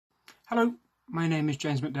Hello, my name is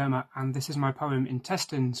James McDermott and this is my poem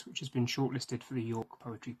Intestines, which has been shortlisted for the York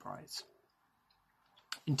Poetry Prize.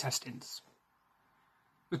 Intestines.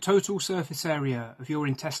 The total surface area of your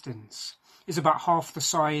intestines is about half the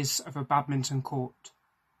size of a badminton court.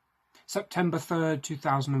 September 3rd,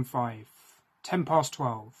 2005,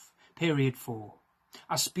 12:10, period 4.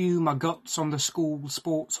 I spew my guts on the school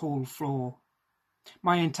sports hall floor.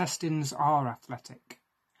 My intestines are athletic.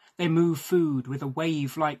 They move food with a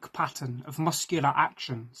wave-like pattern of muscular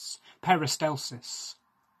actions, peristalsis.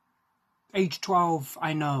 Age 12,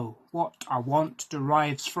 I know what I want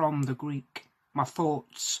derives from the Greek. My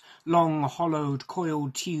thoughts, long, hollowed,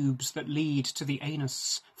 coiled tubes that lead to the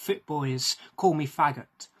anus. Fit boys call me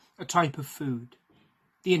faggot, a type of food.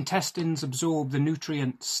 The intestines absorb the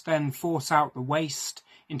nutrients, then force out the waste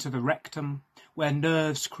into the rectum, where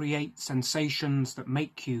nerves create sensations that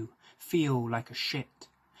make you feel like a shit.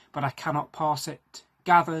 But I cannot pass it,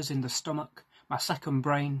 gathers in the stomach, my second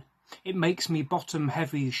brain. It makes me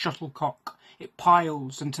bottom-heavy shuttlecock. It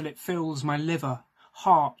piles until it fills my liver,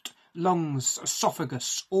 heart, lungs,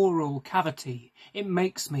 esophagus, oral cavity. It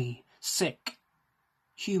makes me sick.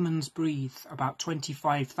 Humans breathe about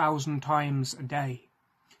 25,000 times a day.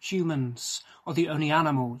 Humans are the only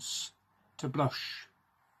animals to blush.